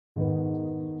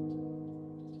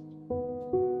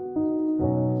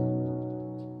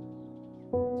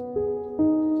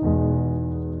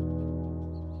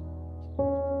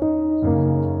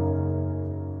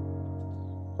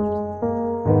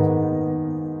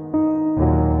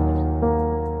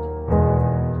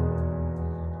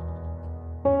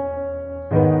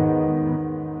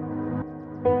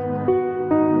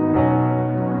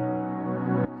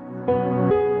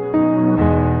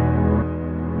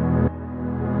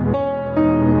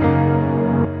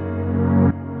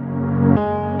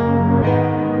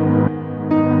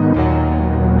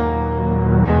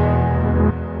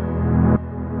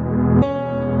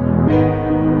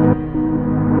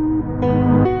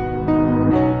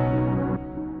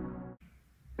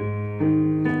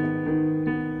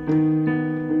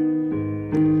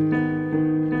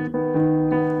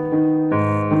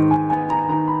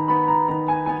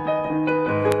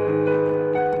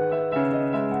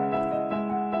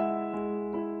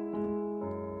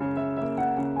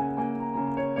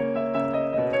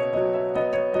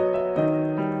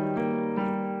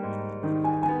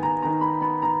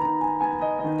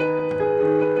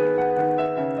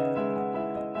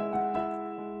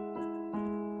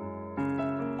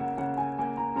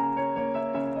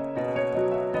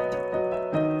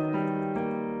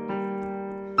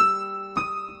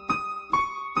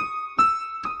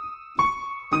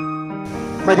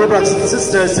dear brothers and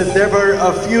sisters, if there were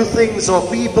a few things or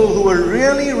people who are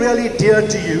really, really dear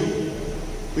to you,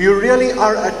 who you really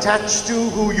are attached to,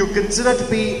 who you consider to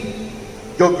be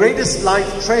your greatest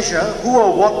life treasure, who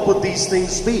or what would these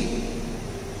things be?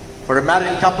 For a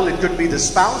married couple, it could be the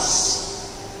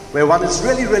spouse, where one is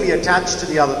really, really attached to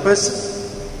the other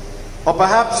person. Or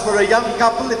perhaps for a young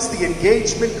couple, it's the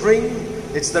engagement ring.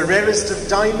 It's the rarest of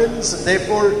diamonds, and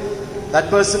therefore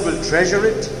that person will treasure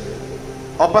it.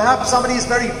 Or perhaps somebody is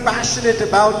very passionate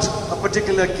about a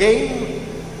particular game,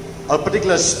 a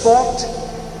particular sport,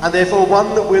 and therefore one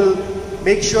will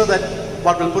make sure that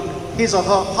one will put his or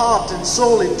her heart and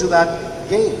soul into that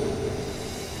game.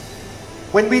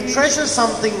 When we treasure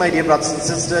something, my dear brothers and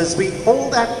sisters, we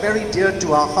hold that very dear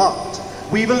to our heart.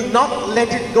 We will not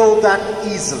let it go that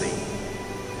easily.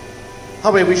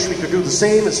 How I wish we could do the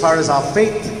same as far as our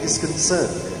faith is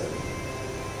concerned.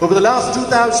 Over the last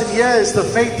 2,000 years, the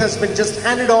faith has been just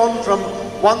handed on from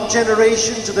one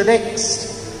generation to the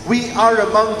next. We are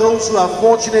among those who are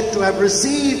fortunate to have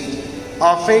received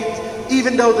our faith,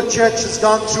 even though the church has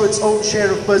gone through its own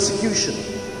share of persecution.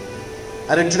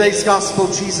 And in today's gospel,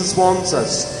 Jesus warns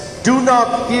us, do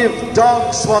not give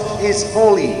dogs what is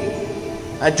holy,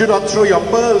 and do not throw your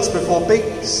pearls before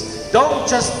pigs. Don't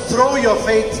just throw your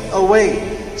faith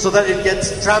away so that it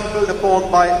gets trampled upon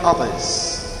by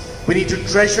others. We need to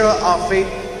treasure our faith,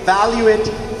 value it,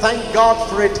 thank God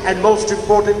for it, and most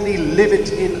importantly, live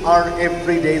it in our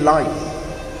everyday life.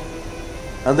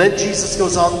 And then Jesus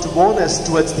goes on to warn us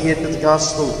towards the end of the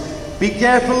gospel, be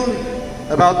careful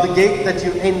about the gate that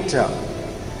you enter,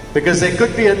 because there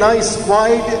could be a nice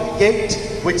wide gate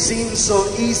which seems so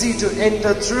easy to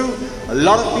enter through. A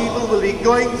lot of people will be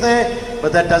going there,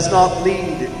 but that does not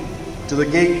lead to the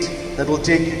gate that will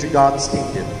take you to God's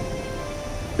kingdom.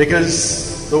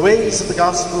 Because the ways of the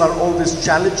gospel are always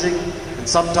challenging and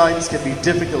sometimes can be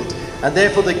difficult. And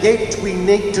therefore the gate we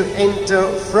need to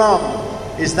enter from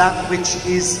is that which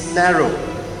is narrow,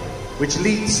 which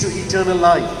leads to eternal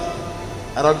life.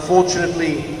 And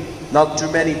unfortunately, not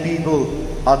too many people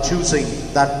are choosing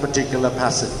that particular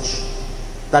passage,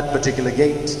 that particular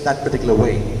gate, that particular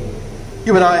way.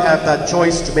 You and I have that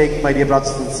choice to make, my dear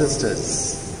brothers and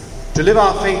sisters, to live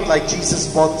our faith like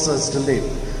Jesus wants us to live,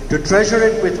 to treasure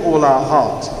it with all our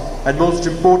heart, and most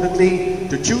importantly,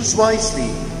 to choose wisely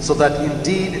so that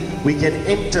indeed we can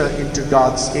enter into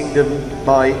God's kingdom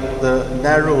by the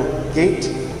narrow gate,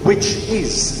 which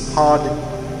is hard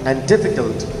and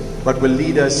difficult, but will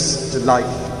lead us to life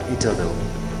eternal.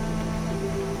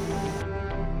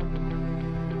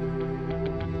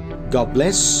 God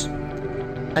bless,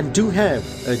 and do have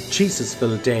a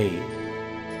Jesus-filled day.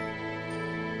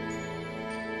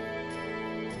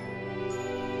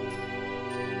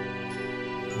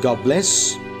 God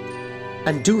bless,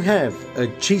 and do have a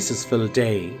Jesus-filled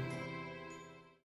day.